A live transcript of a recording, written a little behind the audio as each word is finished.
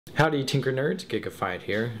Howdy Tinker Nerds, Gigafied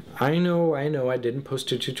here. I know I didn't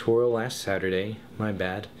post a tutorial last Saturday, my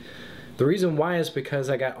bad. The reason why is because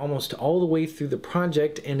I got almost all the way through the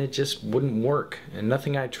project and it just wouldn't work, and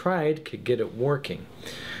nothing I tried could get it working.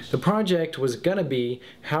 The project was gonna be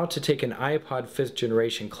how to take an iPod 5th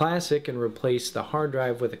generation classic and replace the hard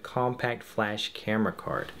drive with a compact flash camera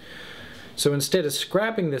card. So instead of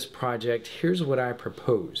scrapping this project, here's what I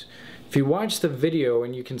propose. If you watch the video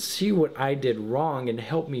and you can see what I did wrong and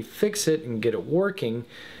help me fix it and get it working,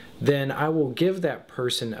 then I will give that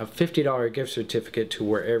person a $50 gift certificate to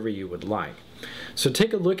wherever you would like. So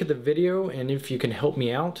take a look at the video, and if you can help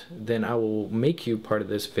me out, then I will make you part of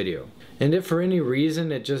this video. And if for any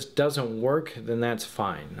reason it just doesn't work, then that's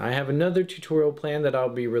fine. I have another tutorial plan that I'll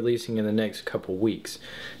be releasing in the next couple weeks.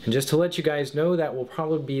 And just to let you guys know, that will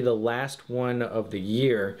probably be the last one of the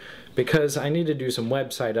year because I need to do some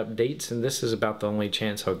website updates, and this is about the only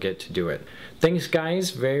chance I'll get to do it. Thanks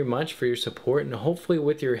guys very much for your support, and hopefully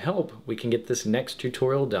with your help we can get this next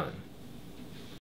tutorial done.